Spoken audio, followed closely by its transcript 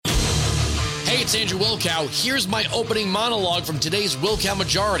Hey, it's Andrew Wilkow. Here's my opening monologue from today's Wilkow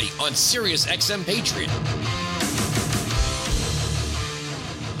Majority on Sirius XM Patriot.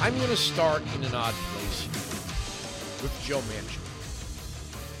 I'm going to start in an odd place with Joe Manchin.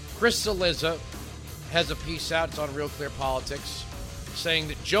 Chris Cillizza has a piece out, it's on Real Clear Politics, saying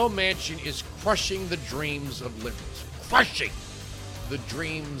that Joe Manchin is crushing the dreams of liberals. Crushing the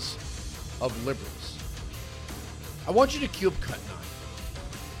dreams of liberals. I want you to cue up cut 9.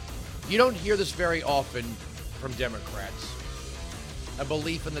 You don't hear this very often from Democrats, a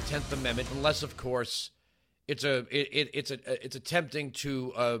belief in the 10th Amendment, unless, of course, it's attempting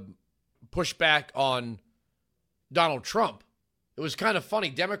to push back on Donald Trump. It was kind of funny.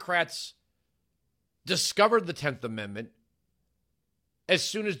 Democrats discovered the 10th Amendment as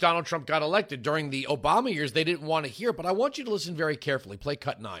soon as Donald Trump got elected. During the Obama years, they didn't want to hear it, but I want you to listen very carefully. Play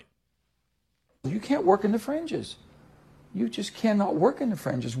cut 9. You can't work in the fringes. You just cannot work in the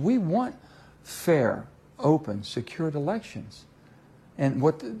fringes. We want fair, open, secured elections. And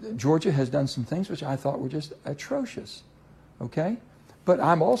Georgia has done some things which I thought were just atrocious, okay? But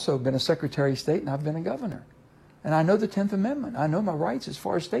I've also been a Secretary of State and I've been a governor. And I know the 10th Amendment. I know my rights as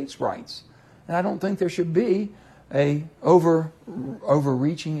far as states' rights. And I don't think there should be a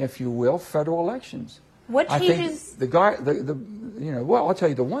overreaching, if you will, federal elections. What changes? Well, I'll tell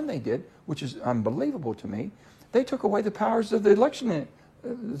you the one they did, which is unbelievable to me. They took away the powers of the election,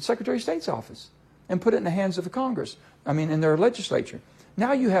 the Secretary of State's office, and put it in the hands of the Congress. In their legislature.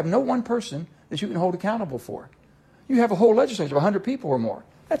 Now you have no one person that you can hold accountable for. You have a whole legislature of 100 people or more.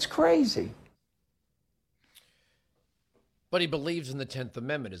 That's crazy. But he believes in the 10th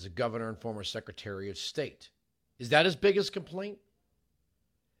Amendment as a governor and former Secretary of State. Is that his biggest complaint?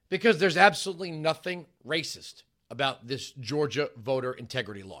 Because there's absolutely nothing racist about this Georgia voter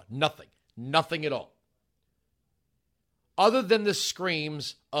integrity law. Nothing. Nothing at all. Other than the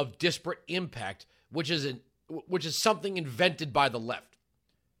screams of disparate impact, which is something invented by the left.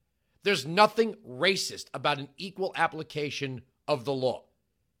 There's nothing racist about an equal application of the law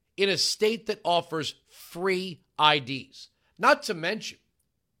in a state that offers free IDs. Not to mention,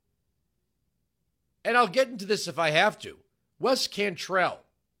 and I'll get into this if I have to, Wes Cantrell,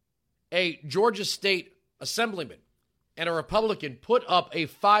 a Georgia State Assemblyman and a Republican, put up a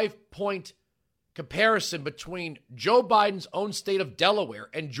 5-point comparison between Joe Biden's own state of Delaware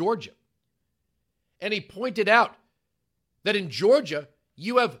and Georgia. And he pointed out that in Georgia,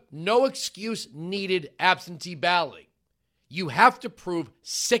 you have no excuse needed absentee balloting. You have to prove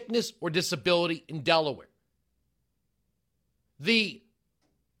sickness or disability in Delaware. The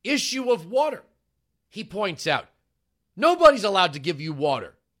issue of water, he points out, nobody's allowed to give you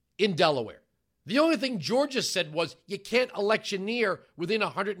water in Delaware. The only thing Georgia said was you can't electioneer within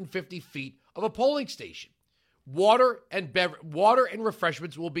 150 feet of a polling station. Water and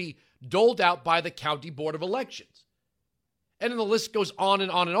refreshments will be doled out by the County Board of Elections. And then the list goes on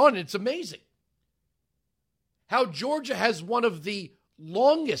and on and on, and it's amazing how Georgia has one of the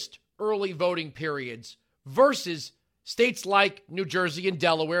longest early voting periods versus states like New Jersey and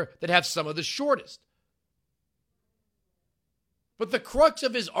Delaware that have some of the shortest. But the crux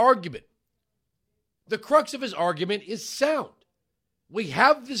of his argument is sound. We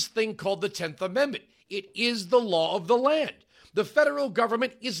have this thing called the 10th Amendment. It is the law of the land. The federal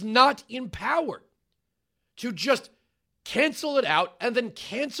government is not empowered to just cancel it out and then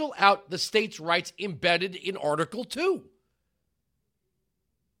cancel out the states' rights embedded in Article 2.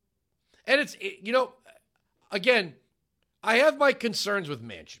 And again, I have my concerns with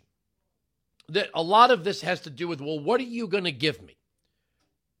Manchin. That a lot of this has to do with, well, what are you going to give me?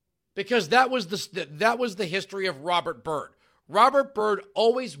 Because that was the history of Robert Byrd. Robert Byrd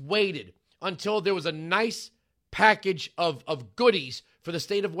always waited until there was a nice package of goodies for the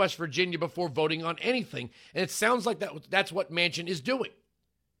state of West Virginia before voting on anything. And it sounds like that's what Manchin is doing.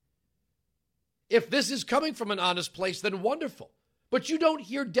 If this is coming from an honest place, then wonderful. But you don't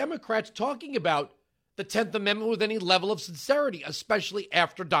hear Democrats talking about the 10th Amendment with any level of sincerity, especially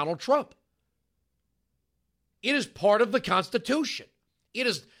after Donald Trump. It is part of the Constitution. It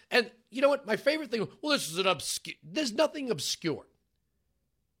is, and you know what? My favorite thing, well, this is an obscure, there's nothing obscure.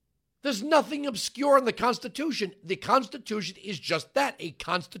 There's nothing obscure in the Constitution. The Constitution is just that, a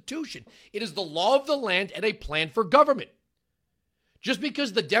constitution. It is the law of the land and a plan for government. Just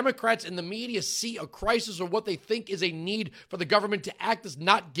because the Democrats and the media see a crisis or what they think is a need for the government to act does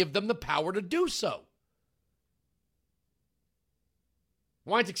not give them the power to do so.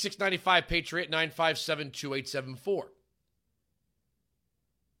 Weinzig 695 Patriot 957-2874.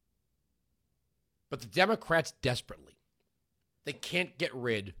 But the Democrats desperately, they can't get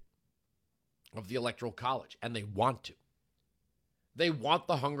rid of the Electoral College, and they want to. They want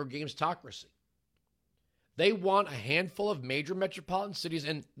the Hunger Games-tocracy. They want a handful of major metropolitan cities,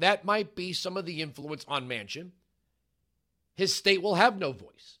 and that might be some of the influence on Manchin. His state will have no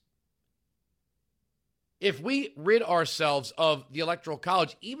voice. If we rid ourselves of the Electoral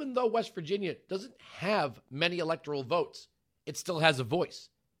College, even though West Virginia doesn't have many electoral votes, it still has a voice.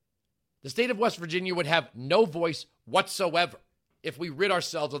 The state of West Virginia would have no voice whatsoever if we rid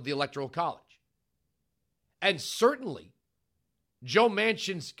ourselves of the Electoral College. And certainly, Joe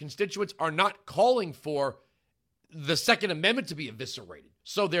Manchin's constituents are not calling for the Second Amendment to be eviscerated.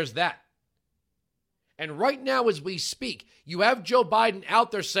 So there's that. And right now, as we speak, you have Joe Biden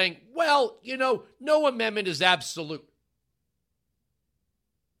out there saying, well, no amendment is absolute.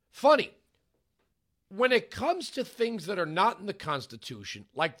 Funny. When it comes to things that are not in the Constitution,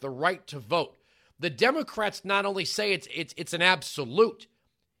 like the right to vote, the Democrats not only say it's an absolute,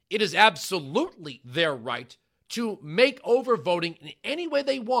 it is absolutely their right to make overvoting in any way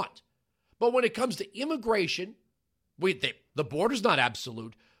they want. But when it comes to immigration, the border's not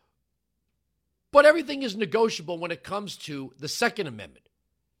absolute, but everything is negotiable when it comes to the Second Amendment.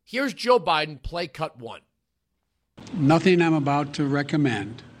 Here's Joe Biden, play cut 1. Nothing I'm about to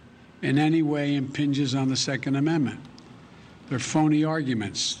recommend in any way impinges on the Second Amendment. They're phony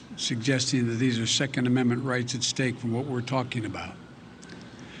arguments suggesting that these are Second Amendment rights at stake from what we're talking about.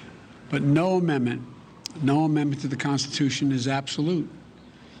 But no amendment to the Constitution is absolute.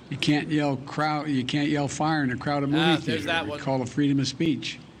 You can't yell fire in a crowded movie theater. That one. We call it freedom of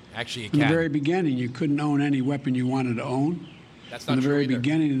speech. Actually, you From can. the very beginning, you couldn't own any weapon you wanted to own. That's From not the true very either.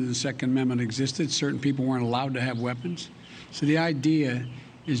 beginning the Second Amendment existed, certain people weren't allowed to have weapons. So the idea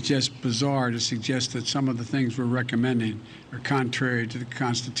is just bizarre to suggest that some of the things we're recommending are contrary to the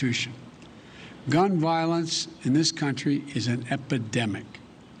Constitution. Gun violence in this country is an epidemic.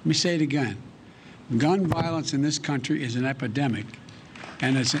 Let me say it again. Gun violence in this country is an epidemic,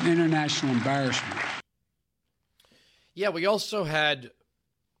 and it's an international embarrassment. Yeah, we also had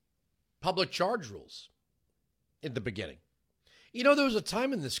public charge rules in the beginning. There was a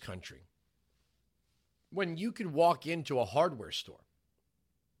time in this country when you could walk into a hardware store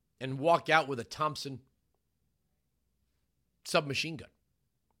and walk out with a Thompson submachine gun.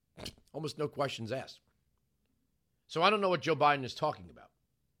 Almost no questions asked. So I don't know what Joe Biden is talking about.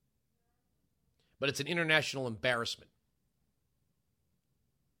 But it's an international embarrassment.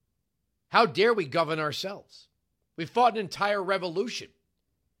 How dare we govern ourselves? We fought an entire revolution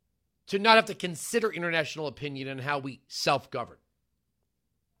to not have to consider international opinion and how we self-govern.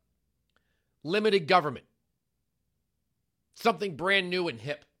 Limited government. Something brand new and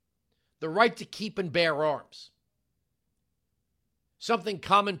hip. The right to keep and bear arms. Something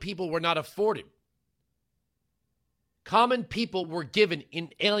common people were not afforded. Common people were given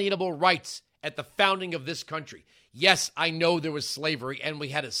inalienable rights at the founding of this country. Yes, I know there was slavery, and we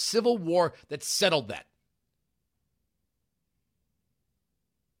had a civil war that settled that.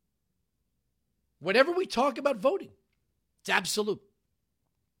 Whenever we talk about voting, it's absolute.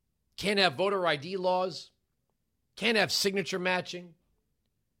 Can't have voter ID laws. Can't have signature matching.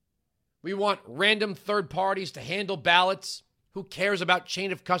 We want random third parties to handle ballots. Who cares about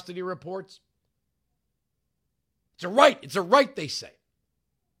chain of custody reports? It's a right. It's a right, they say.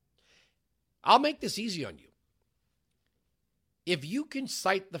 I'll make this easy on you. If you can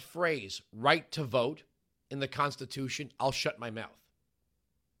cite the phrase right to vote in the Constitution, I'll shut my mouth.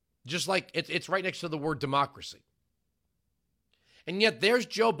 Just like it's right next to the word democracy. And yet there's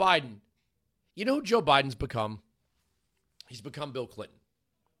Joe Biden. You know who Joe Biden's become? He's become Bill Clinton.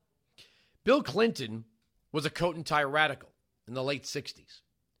 Bill Clinton was a coat and tie radical in the late 60s.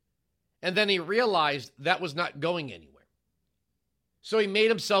 And then he realized that was not going anywhere. So he made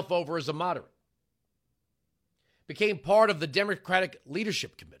himself over as a moderate. Became part of the Democratic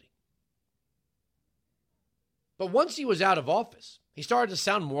Leadership Committee. But once he was out of office, he started to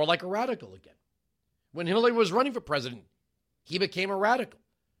sound more like a radical again. When Hillary was running for president, he became a radical.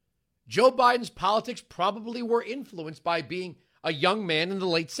 Joe Biden's politics probably were influenced by being a young man in the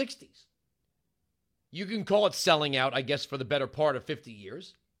late 60s. You can call it selling out, I guess, for the better part of 50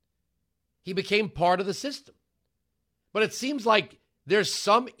 years. He became part of the system. But it seems like there's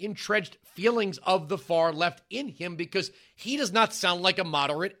some entrenched feelings of the far left in him because he does not sound like a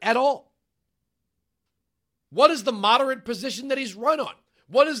moderate at all. What is the moderate position that he's run on?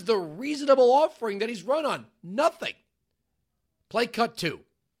 What is the reasonable offering that he's run on? Nothing. Play cut 2.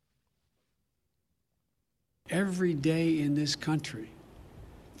 Every day in this country,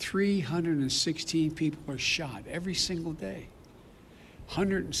 316 people are shot every single day.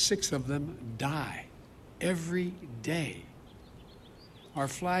 106 of them die every day. Our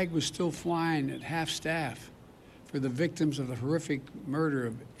flag was still flying at half staff for the victims of the horrific murder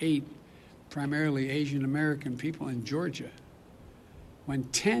of 8 primarily Asian American people in Georgia, when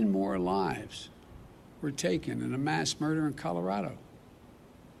 10 more lives were taken in a mass murder in Colorado.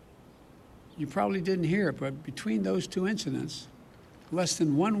 You probably didn't hear it, but between those two incidents, less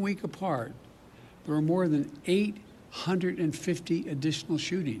than 1 week apart, there were more than 850 additional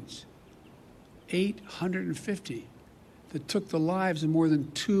shootings. 850 that took the lives of more than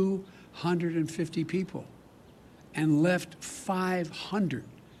 250 people and left 500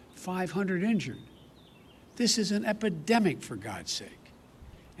 injured. This is an epidemic, for God's sake,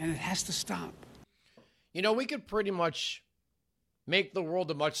 and it has to stop. You know, we could pretty much make the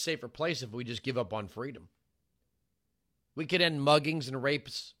world a much safer place if we just give up on freedom. We could end muggings and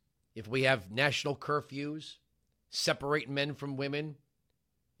rapes if we have national curfews, separate men from women,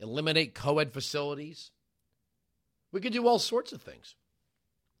 eliminate co-ed facilities. We could do all sorts of things.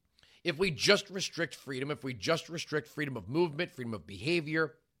 If we just restrict freedom, if we just restrict freedom of movement, freedom of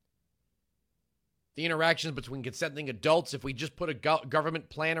behavior, the interactions between consenting adults, if we just put a government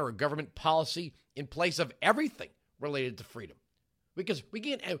plan or a government policy in place of everything related to freedom. Because we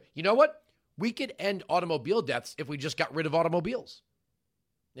can, you know what? We could end automobile deaths if we just got rid of automobiles.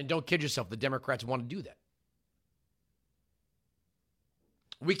 And don't kid yourself, the Democrats want to do that.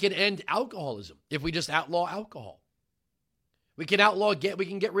 We can end alcoholism if we just outlaw alcohol. We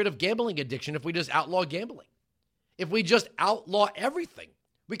can get rid of gambling addiction if we just outlaw gambling. If we just outlaw everything,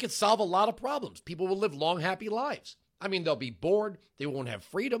 we could solve a lot of problems. People will live long, happy lives. I mean, they'll be bored. They won't have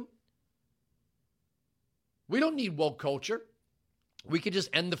freedom. We don't need woke culture. We could just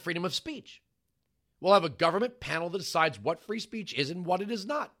end the freedom of speech. We'll have a government panel that decides what free speech is and what it is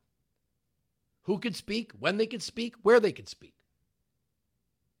not. Who can speak, when they can speak, where they can speak.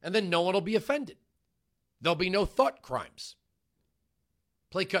 And then no one will be offended. There'll be no thought crimes.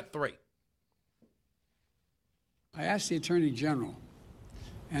 Play cut 3. I asked the Attorney General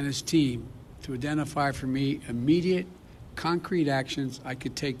and his team to identify for me immediate, concrete actions I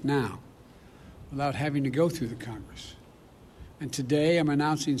could take now without having to go through the Congress. And today I'm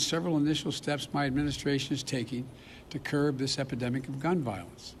announcing several initial steps my administration is taking to curb this epidemic of gun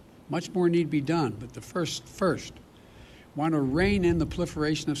violence. Much more need be done, but the first, want to rein in the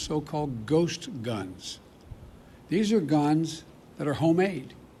proliferation of so-called ghost guns. These are guns that are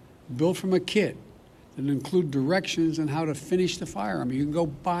homemade, built from a kit, that include directions on how to finish the firearm. You can go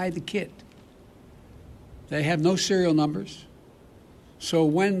buy the kit. They have no serial numbers, so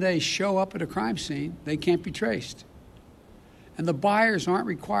when they show up at a crime scene, they can't be traced. And the buyers aren't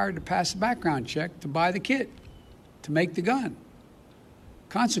required to pass a background check to buy the kit, to make the gun.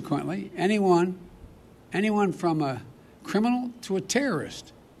 Consequently, anyone from a criminal to a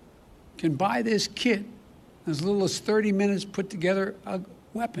terrorist can buy this kit in as little as 30 minutes, put together a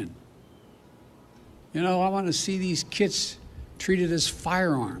weapon. You know, I want to see these kits treated as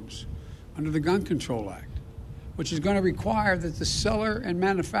firearms under the Gun Control Act, which is going to require that the seller and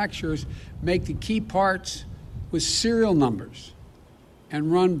manufacturers make the key parts with serial numbers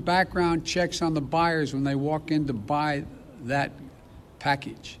and run background checks on the buyers when they walk in to buy that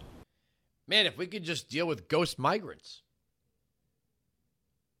package. Man, if we could just deal with ghost migrants.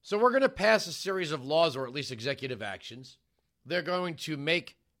 So we're going to pass a series of laws, or at least executive actions. They're going to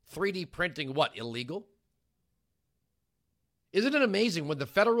make 3D printing what? Illegal? Isn't it amazing when the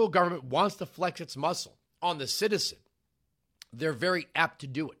federal government wants to flex its muscle on the citizen, they're very apt to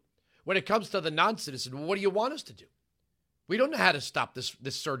do it. When it comes to the non-citizen, well, what do you want us to do? We don't know how to stop this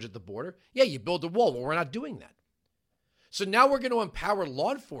surge at the border. Yeah, you build a wall. Well, we're not doing that. So now we're going to empower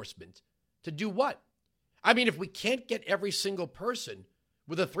law enforcement to do what? I mean, if we can't get every single person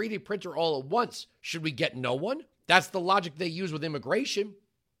with a 3D printer all at once, should we get no one? That's the logic they use with immigration.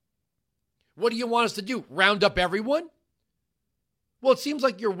 What do you want us to do? Round up everyone? Well, it seems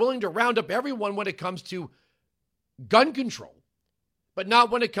like you're willing to round up everyone when it comes to gun control, but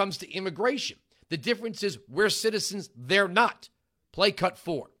not when it comes to immigration. The difference is we're citizens, they're not. Play cut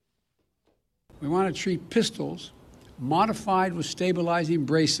 4. We want to treat pistols modified with stabilizing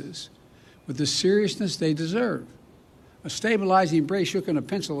braces with the seriousness they deserve. A stabilizing brace hook and a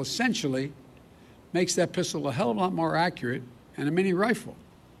pencil essentially makes that pistol a hell of a lot more accurate and a mini rifle.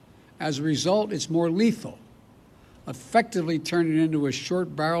 As a result, it's more lethal, effectively turning it into a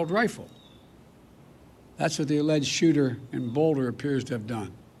short-barreled rifle. That's what the alleged shooter in Boulder appears to have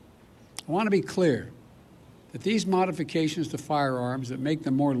done. I want to be clear that these modifications to firearms that make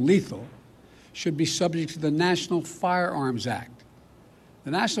them more lethal should be subject to the National Firearms Act.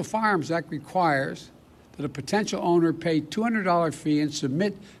 The National Firearms Act requires that a potential owner pay a $200 fee and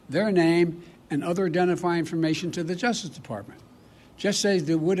submit their name and other identifying information to the Justice Department, just as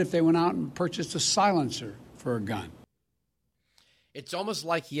they would if they went out and purchased a silencer for a gun. It's almost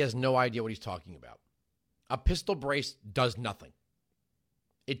like he has no idea what he's talking about. A pistol brace does nothing.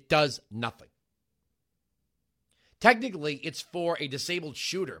 It does nothing. Technically, it's for a disabled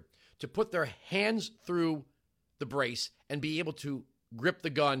shooter to put their hands through the brace and be able to grip the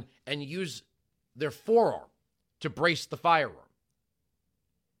gun and use their forearm to brace the firearm.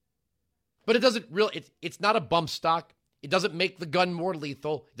 But it doesn't really, it's not a bump stock. It doesn't make the gun more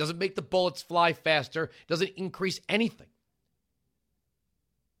lethal. It doesn't make the bullets fly faster. It doesn't increase anything.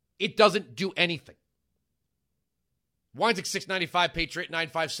 It doesn't do anything. Weinzig 695, Patriot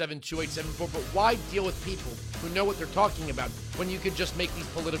 957-2874. But why deal with people who know what they're talking about when you can just make these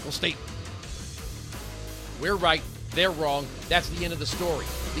political statements? We're right, they're wrong. That's the end of the story.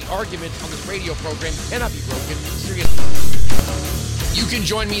 The argument on this radio program cannot be broken. Seriously. You can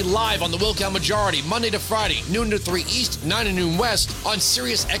join me live on the Wilkow Majority, Monday to Friday, noon to 3 East, 9 to noon West, on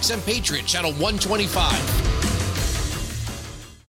Sirius XM Patriot, channel 125.